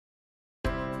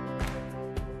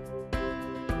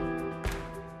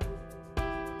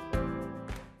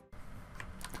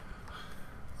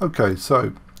Okay,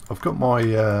 so I've got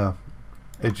my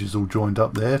edges all joined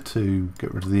up there to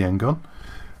get rid of the angon,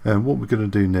 and what we're going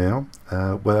to do now,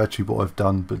 well actually what I've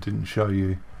done but didn't show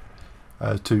you,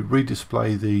 to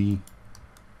redisplay the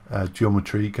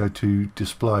geometry, go to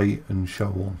display and show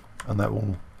all, and that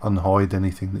will unhide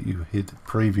anything that you hid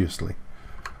previously.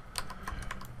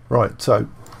 Right, so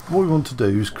what we want to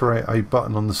do is create a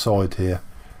button on the side here.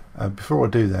 Before I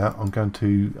do that, I'm going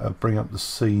to bring up the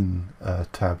scene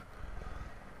tab.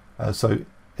 So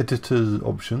editor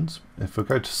options, if I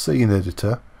go to scene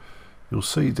editor, you'll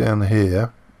see down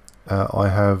here I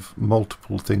have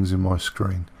multiple things in my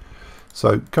screen.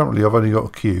 So currently I've only got a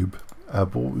cube,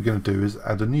 but what we're going to do is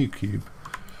add a new cube.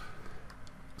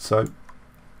 So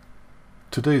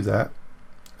to do that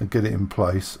and get it in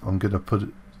place, I'm going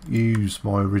to use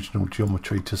my original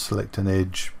geometry to select an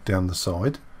edge down the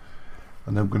side,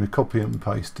 and then I'm going to copy and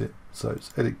paste it. So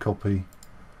it's edit copy,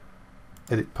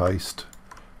 edit paste,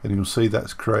 and you'll see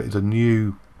that's created a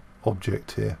new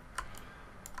object here.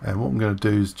 And what I'm going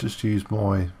to do is just use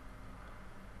my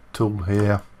tool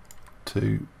here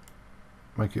to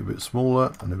make it a bit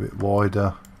smaller and a bit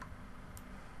wider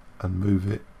and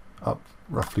move it up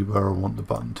roughly where I want the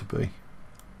button to be.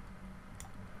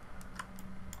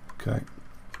 Okay,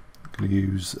 I'm going to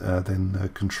use then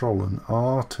Control and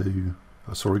R to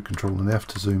Control and F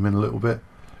to zoom in a little bit,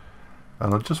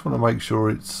 and I just want to make sure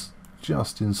it's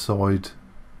just inside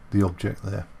the object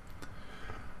there.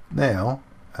 Now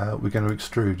we're going to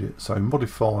extrude it, so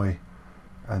modify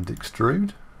and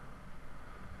extrude.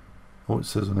 Oh, it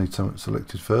says I need something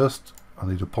selected first. I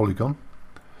need a polygon,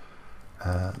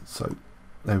 so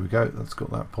there we go, that's got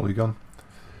that polygon.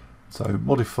 So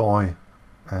modify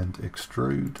and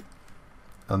extrude,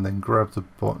 and then grab the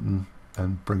button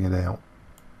and bring it out.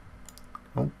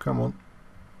 Oh, come on.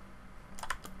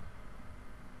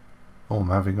 Oh, I'm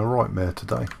having a nightmare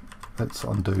today. Let's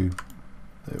undo.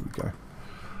 There we go.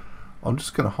 I'm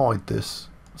just going to hide this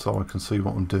so I can see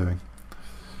what I'm doing.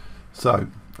 So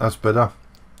that's better.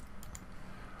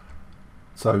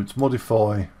 So it's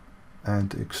modify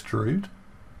and extrude,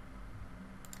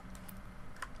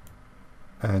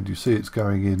 and you see it's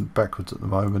going in backwards at the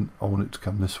moment. I want it to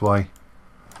come this way,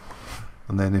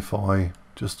 and then if I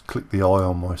just click the eye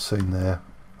on my scene there,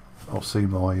 I'll see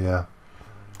my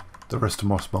the rest of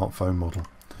my smartphone model.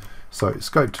 So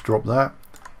escape to drop that,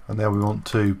 and now we want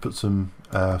to put some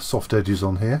soft edges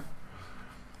on here.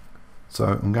 So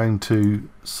I'm going to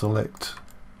select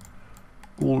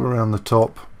all around the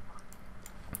top,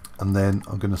 and then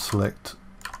I'm going to select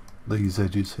these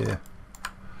edges here.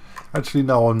 Actually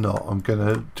no, I'm not. I'm going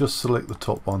to just select the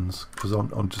top ones, because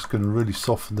I'm just going to really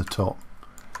soften the top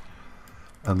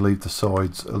and leave the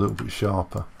sides a little bit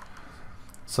sharper.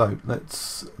 So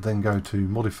let's then go to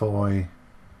modify,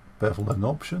 bevel and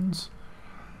options.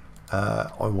 I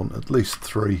want at least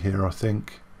 3 here, I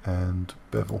think, and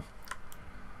bevel,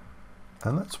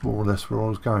 and that's more or less where I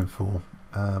was going for,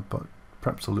 but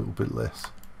perhaps a little bit less.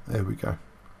 There we go.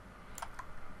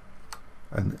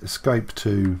 And escape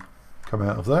to come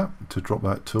out of that, to drop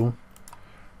that tool,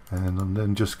 and I'm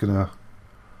then just gonna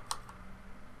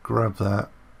grab that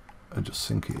and just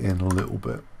sink it in a little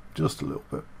bit, just a little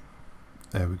bit.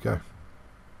 There we go.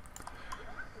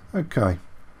 Okay,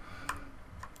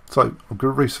 so I'm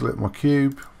going to reselect my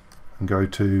cube and go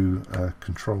to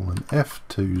Control and F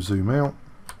to zoom out.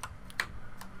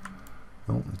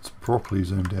 Oh, it's properly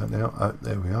zoomed out now. Oh,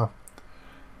 there we are.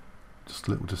 Just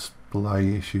a little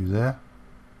display issue there.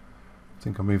 I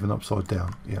think I'm moving upside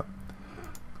down. Yep.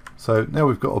 So now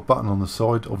we've got a button on the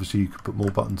side. Obviously you could put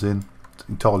more buttons in. It's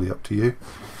entirely up to you.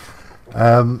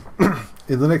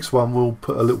 In the next one we'll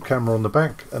put a little camera on the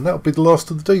back, and that'll be the last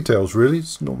of the details really.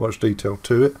 It's not much detail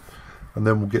to it, and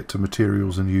then we'll get to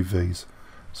materials and UVs.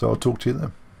 So I'll talk to you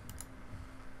then.